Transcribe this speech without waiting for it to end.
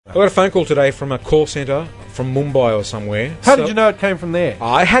I got a phone call today from a call centre from Mumbai or somewhere. How did you know it came from there?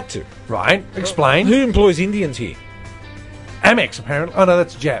 I had to. Right, explain. Who employs Indians here? Amex, apparently. Oh, no,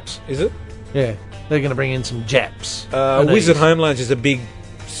 that's Japs. Is it? Yeah, they're going to bring in some Japs. Wizard Home Loans is a big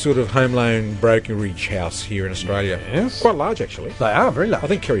sort of home loan brokerage house here in Australia. Yes. Quite large, actually. They are very large. I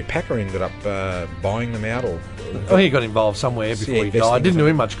think Kerry Packer ended up buying them out. He got involved somewhere before he died. investing Didn't do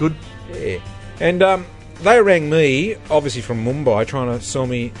him much good. Yeah. And they rang me, obviously from Mumbai, trying to sell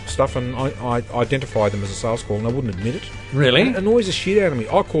me stuff, and I identified them as a sales call, and they wouldn't admit it. Really? It annoys the shit out of me.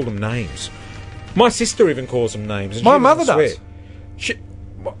 I call them names. My sister even calls them names. And My she mother doesn't does.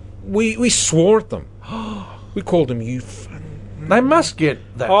 swear. We swore at them. We called them you. They must get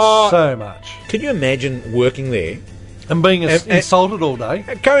that so much. Can you imagine working there, And being insulted all day.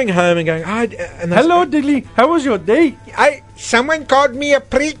 going home and going, Hello, Dilly. How was your day? someone called me a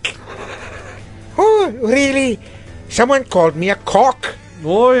prick. Oh, really? Someone called me a cock.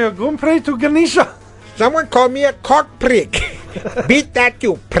 Oh, you're going to pray to Ganesha. Someone called me a cock prick. Beat that,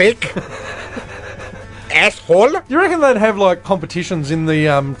 you prick. Asshole. Do you reckon they'd have like competitions in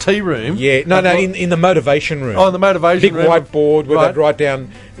the tea room? Yeah, no, in the motivation room. Oh, in the motivation big room. whiteboard where Right. they'd write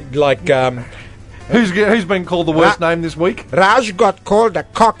down, like, Who's been called the worst name this week? Raj got called a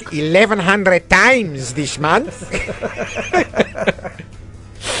cock 1,100 times this month.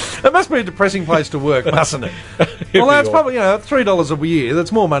 It must be a depressing place to work, mustn't it? Well, that's probably, $3 a year.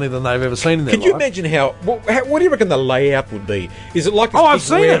 That's more money than they've ever seen in their Can you life. imagine what do you reckon the layout would be? Is it like a I've big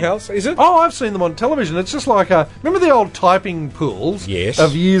seen warehouse? it. Is it? Oh, I've seen them on television. It's just like remember the old typing pools? Yes.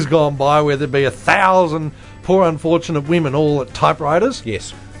 Of years gone by where there'd be 1,000 poor unfortunate women all at typewriters?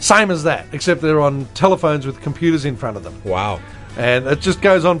 Yes. Same as that, except they're on telephones with computers in front of them. Wow. And it just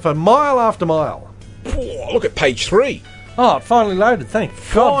goes on for mile after mile. Oh, look at page 3. Oh, it finally loaded. Thank God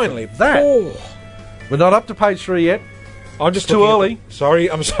for Finally. that. Oh. We're not up to page 3 yet. I'm just Too looking at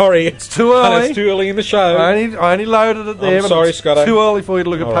early. I'm sorry. It's too early. It's too early in the show. I only loaded it there. I'm but sorry, it's Scotto. too early for you to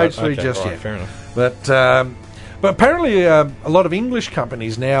look at All page right, 3 okay, just right, yet. fair enough. But apparently a lot of English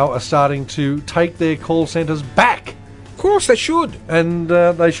companies now are starting to take their call centres back. Of course they should. And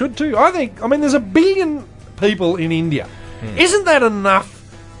they should too. I mean, there's 1 billion people in India. Isn't that enough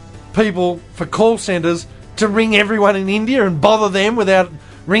people for call centres to ring everyone in India and bother them without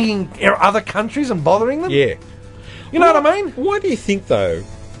ringing other countries and bothering them? Yeah. You know what I mean? Why do you think, though,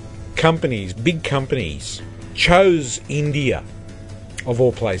 big companies, chose India, of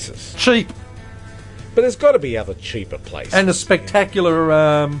all places? Cheap. But there's got to be other cheaper places. And a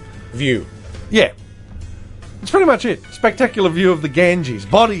spectacular... view. Yeah. It's pretty much it. Spectacular view of the Ganges.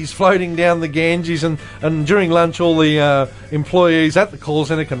 Bodies floating down the Ganges, and during lunch all the employees at the call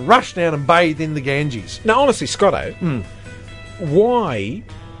centre can rush down and bathe in the Ganges. Now, honestly, Scotto, why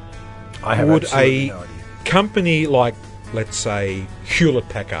I have would absolutely a no idea. company like, let's say,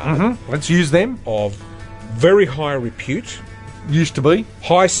 Hewlett-Packard, Let's use them. of very high repute, Used to be.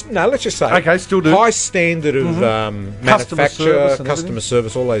 let's just say, Okay, still do. high standard of manufacture, service and customer everything.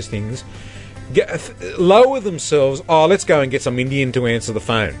 service, all those things, lower themselves. Oh, let's go and get some Indian to answer the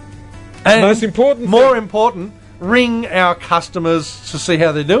phone. And Most important more thing- important, ring our customers to see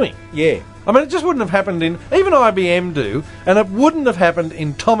how they're doing. Yeah. I mean, it just wouldn't have happened even IBM do, and it wouldn't have happened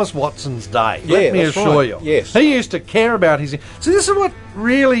in Thomas Watson's day. Yeah, let me that's assure right. you. Yes. He used to care about his... So this is what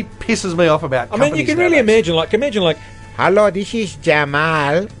really pisses me off about I mean, you can really imagine, hello, this is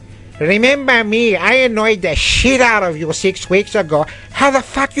Jamal. Remember me? I annoyed the shit out of you 6 weeks ago. How the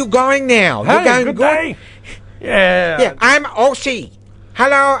fuck you going now? Hey, you going good day. Yeah. Yeah, I'm OC.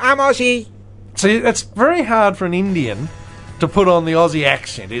 Hello, I'm OC. See, it's very hard for an Indian to put on the Aussie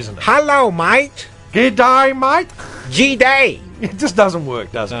accent, isn't it? Hello, mate. Good day, mate. G-Day. It just doesn't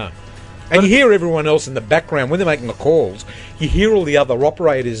work, does it? No. And you hear everyone else in the background when they're making the calls. You hear all the other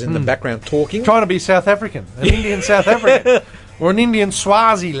operators in the background talking. Trying to be South African. An Indian South African. Or an Indian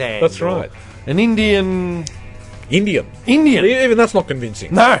Swaziland. That's or right. An Indian... Indian. Indian. Even that's not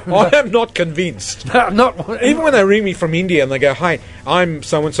convincing. No. I am not convinced. No, not... Even when they ring me from India and they go, "Hi, I'm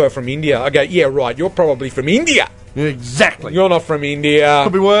so-and-so from India," I go, "Yeah, right, you're probably from India. Exactly. You're not from India."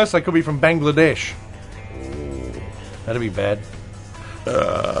 Could be worse. They could be from Bangladesh. That'd be bad.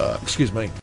 Excuse me.